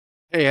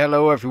Hey,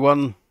 hello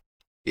everyone.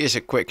 Here's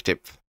a quick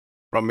tip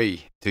from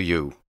me to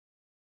you.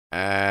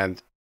 And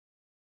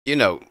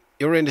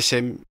you're in the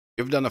sim,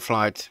 you've done a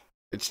flight,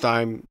 it's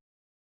time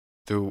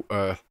to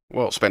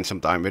spend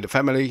some time with the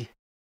family.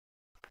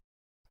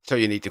 So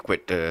you need to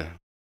quit the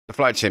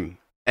flight sim,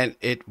 and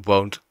it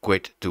won't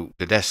quit to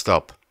the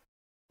desktop.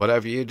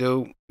 Whatever you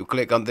do, you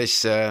click on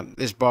this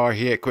bar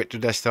here, quit to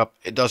desktop,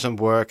 it doesn't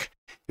work.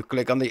 You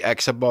click on the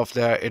X above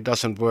there, it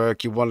doesn't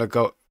work. You want to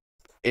go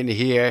in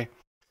here,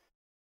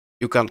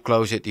 you can't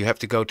close it. You have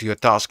to go to your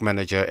task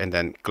manager and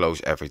then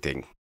close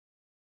everything.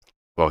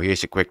 Well,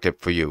 here's a quick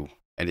tip for you,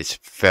 and it's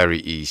very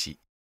easy.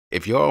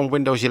 If you're on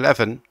Windows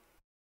 11,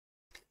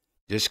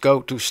 just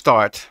go to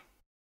Start,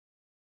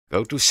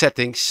 go to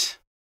Settings,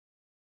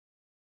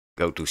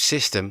 go to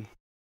System,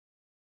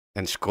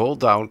 and scroll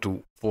down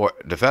to For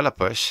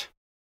Developers,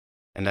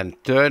 and then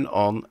turn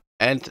on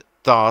End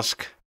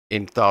Task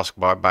in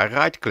Taskbar by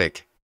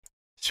right-click.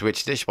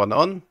 Switch this one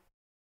on,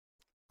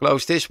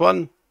 close this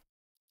one.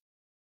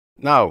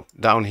 Now,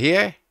 down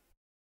here,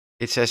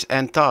 it says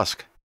End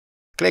Task.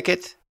 Click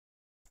it,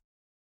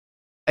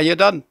 and you're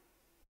done.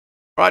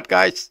 Right,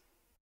 guys.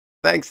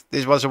 Thanks.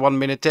 This was a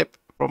 1-minute tip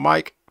from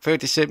Mike,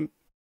 Flighsim.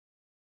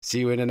 See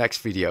you in the next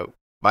video.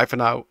 Bye for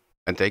now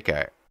and take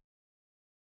care.